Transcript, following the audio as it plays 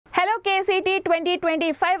Hello KCET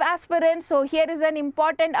 2025 aspirants. So here is an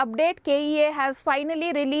important update. KEA has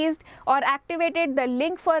finally released or activated the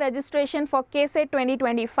link for registration for KCET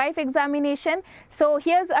 2025 examination. So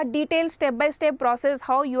here's a detailed step-by-step process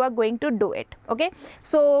how you are going to do it. Okay.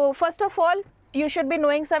 So first of all, you should be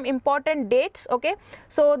knowing some important dates. Okay.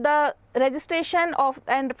 So the registration of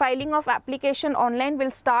and filing of application online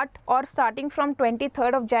will starting from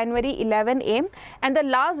 23rd of January 11 am and the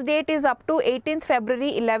last date is up to 18th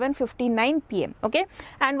February 11:59 pm. Okay,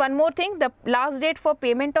 and one more thing, the last date for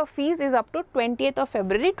payment of fees is up to 20th of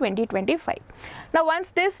February 2025. Now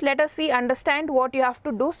once this, let us understand what you have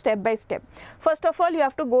to do step by step. First of all, you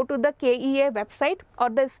have to go to the KEA website, or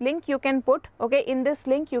this link you can put. Okay, in this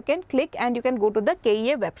link you can click and you can go to the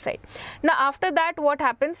KEA website. Now after that, what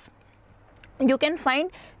happens? You can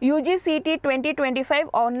find UGCET 2025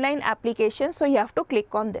 online application. So you have to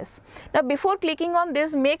click on this. Now before clicking on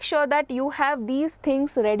this, make sure that you have these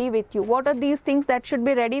things ready with you. What are these things that should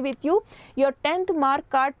be ready with you? Your 10th mark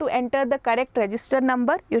card to enter the correct register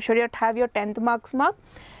number. You should have your 10th mark.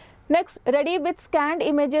 Next, ready with scanned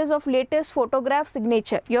images of latest photograph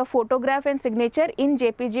signature. Your photograph and signature in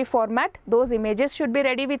JPG format. Those images should be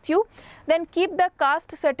ready with you. Then keep the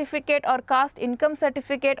caste certificate or caste income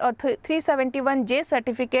certificate or 371J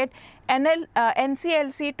certificate,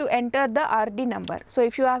 NCLC to enter the RD number. So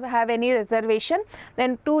if you have any reservation,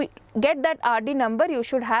 then to get that RD number, you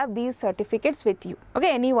should have these certificates with you.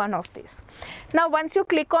 Okay, any one of these. Now once you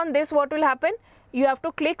click on this, what will happen? You have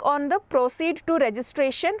to click on the proceed to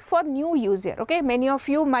registration for new user. Okay, many of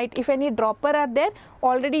you might, if any dropper are there,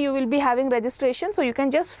 already you will be having registration, so you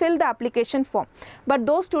can just fill the application form. But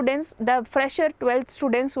those students, the fresher 12th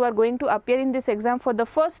students who are going to appear in this exam for the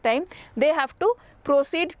first time, they have to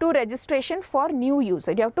proceed to registration for new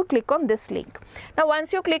user. You have to click on this link. Now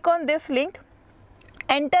once you click on this link,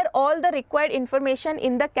 enter all the required information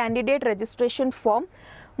in the candidate registration form,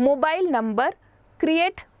 mobile number,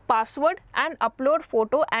 create password and upload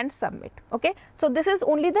photo and submit. Okay, so this is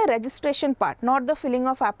only the registration part, not the filling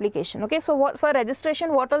of application. Okay, so what for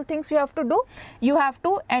registration, what all things you have to do? You have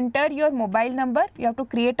to enter your mobile number, you have to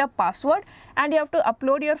create a password, and you have to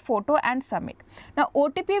upload your photo and submit. Now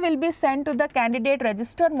OTP will be sent to the candidate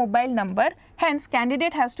registered mobile number, hence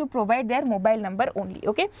candidate has to provide their mobile number only.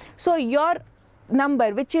 Okay, so your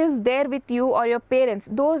number which is there with you or your parents,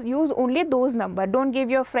 those use only those number. Don't give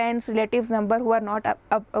your friends, relatives number who are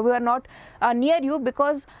not near you,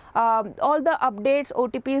 because all the updates,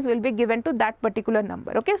 OTPs will be given to that particular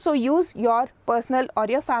number. Okay, so use your personal or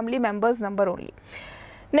your family members number only.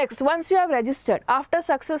 Next, once you have registered, after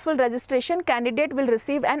successful registration, candidate will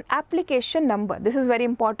receive an application number. This is very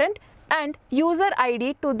important, and user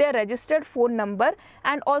ID to their registered phone number,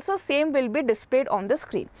 and also same will be displayed on the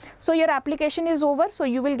screen. So your application is over, so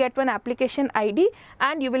you will get one application ID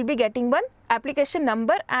and you will be getting one application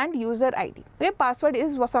number and user ID. Okay, password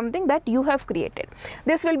is something that you have created.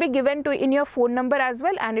 This will be given to in your phone number as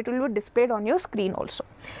well, and it will be displayed on your screen also.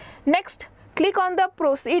 Next, click on the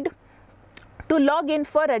proceed to log in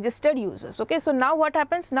for registered users. Okay, so now what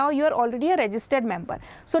happens? Now you are already a registered member.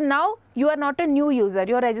 So now you are not a new user.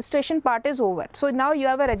 Your registration part is over. So now you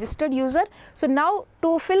have a registered user. So now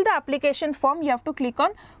to fill the application form, you have to click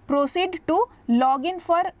on proceed to log in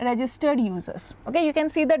for registered users. Okay, you can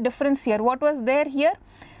see the difference here. What was there here?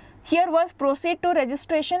 Here was proceed to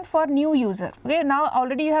registration for new user. Okay, now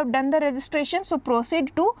already you have done the registration, so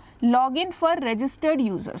proceed to login for registered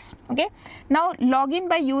users. Okay, now login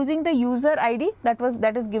by using the user ID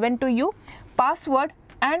that is given to you, password,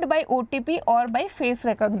 and by OTP or by face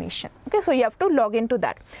recognition. Okay, so you have to log into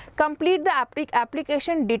that. Complete the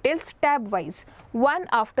application details tab wise, one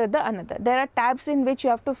after the another. There are tabs in which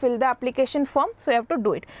you have to fill the application form, so you have to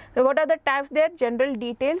do it. So what are the tabs there? General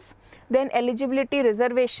details, then eligibility,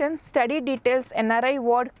 reservation, study details, NRI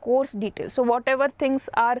ward, course details. So whatever things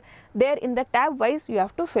are there in the tab wise, you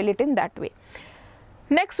have to fill it in that way.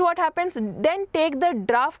 Next, what happens? Then take the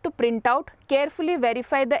draft to print out, carefully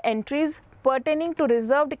verify the entries pertaining to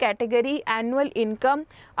reserved category, annual income,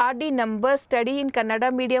 RD number, study in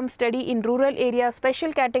Kannada medium, study in rural area,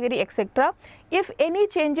 special category, etc. If any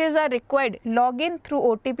changes are required, log in through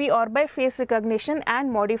OTP or by face recognition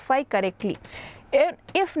and modify correctly.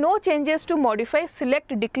 If no changes to modify,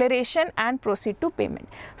 select declaration and proceed to payment.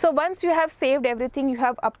 So once you have saved everything, you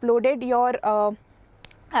have uploaded your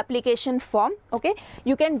application form. Okay,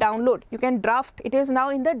 you can download, you can draft. It is now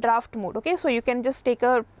in the draft mode. Okay, so you can just take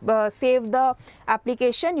a save the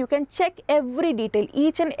application. You can check every detail.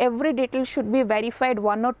 Each and every detail should be verified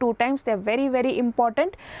 1 or 2 times. They are very, very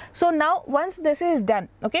important. So now once this is done,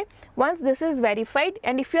 okay, once this is verified,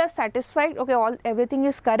 and if you are satisfied, okay, everything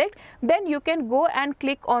is correct, then you can go and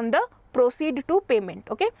click on the proceed to payment.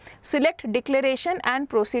 Okay, select declaration and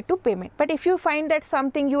proceed to payment. But if you find that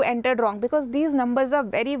something you entered wrong, because these numbers are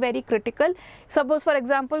very, very critical. Suppose for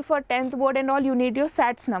example for 10th board and all, you need your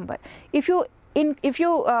SATS number. If you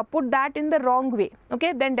put that in the wrong way,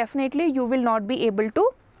 okay, then definitely you will not be able to,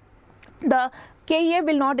 the KEA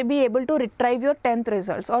will not be able to retrieve your 10th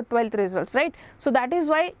results or 12th results, right? So that is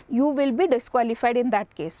why you will be disqualified in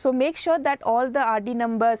that case. So make sure that all the RD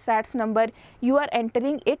number, SATS number, you are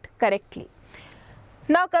entering it correctly.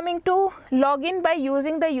 Now coming to login by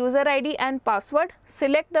using the user ID and password,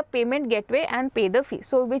 select the payment gateway and pay the fee.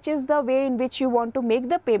 So which is the way in which you want to make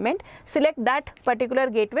the payment, select that particular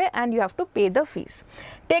gateway and you have to pay the fees.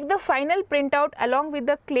 Take the final printout along with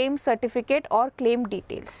the claim certificate or claim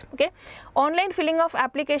details. Okay, online filling of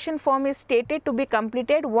application form is stated to be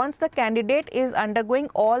completed once the candidate is undergoing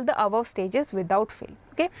all the above stages without fail.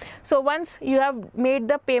 Okay, so once you have made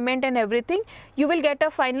the payment and everything, you will get a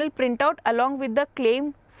final printout along with the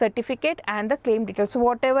claim certificate and the claim details. So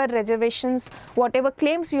whatever reservations, whatever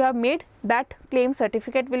claims you have made, that claim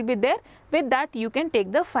certificate will be there. With that you can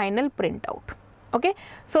take the final printout. Okay,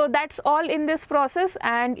 so that's all in this process,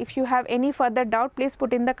 and if you have any further doubt, please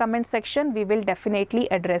put in the comment section. We will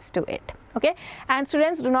definitely address to it. Okay, and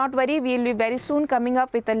students, do not worry, we will be very soon coming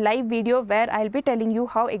up with a live video where I'll be telling you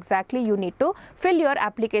how exactly you need to fill your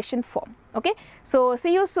application form. Okay, so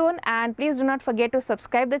see you soon, and please do not forget to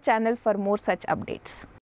subscribe the channel for more such updates.